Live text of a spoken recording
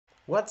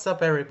What's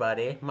up,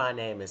 everybody? My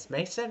name is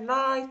Mason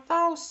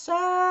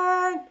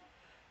 9000,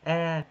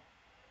 and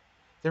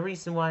the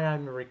reason why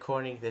I'm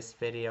recording this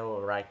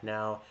video right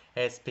now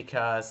is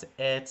because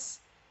it's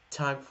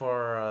time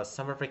for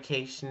summer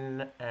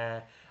vacation.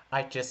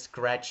 I just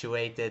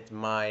graduated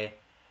my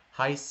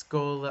high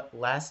school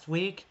last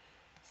week,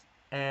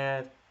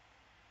 and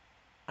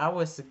I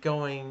was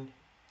going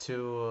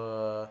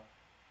to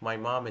my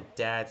mom and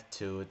dad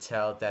to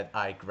tell that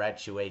I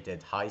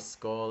graduated high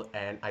school,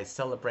 and I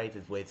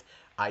celebrated with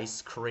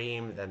ice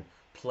cream and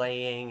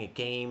playing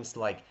games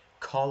like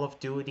Call of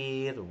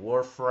Duty, the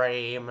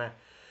Warframe.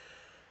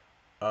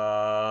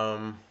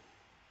 Um,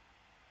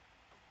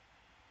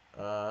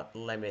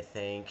 Let me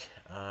think.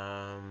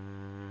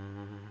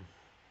 Hmm.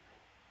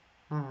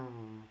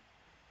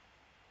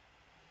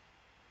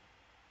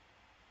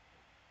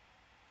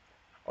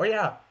 Oh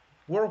yeah,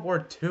 World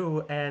War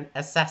II and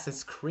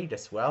Assassin's Creed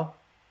as well.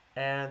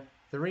 And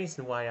the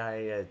reason why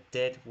I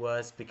did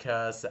was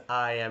because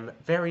I am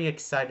very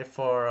excited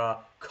for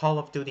Call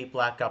of Duty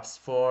Black Ops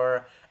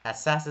 4,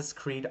 Assassin's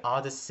Creed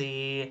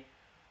Odyssey,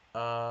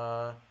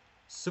 uh,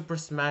 Super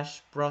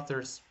Smash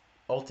Bros.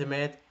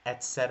 Ultimate,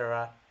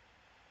 etc.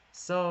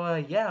 So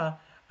yeah,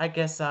 I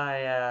guess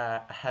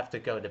I have to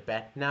go to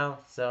bed now.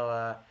 So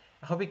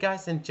I hope you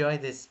guys enjoy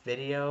this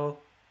video,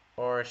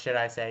 or should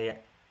I say,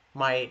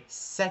 my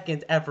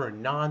second ever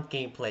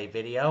non-gameplay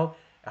video.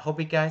 I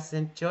hope you guys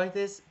enjoy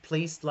this.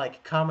 Please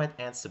like, comment,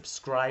 and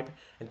subscribe.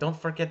 And don't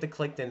forget to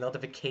click the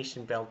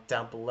notification bell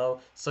down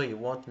below so you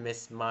won't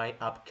miss my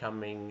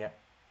upcoming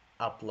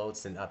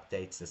uploads and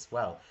updates as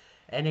well.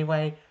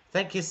 Anyway,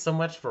 thank you so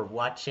much for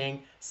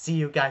watching. See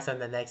you guys on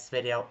the next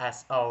video.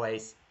 As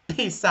always,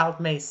 peace out,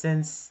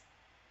 Masons.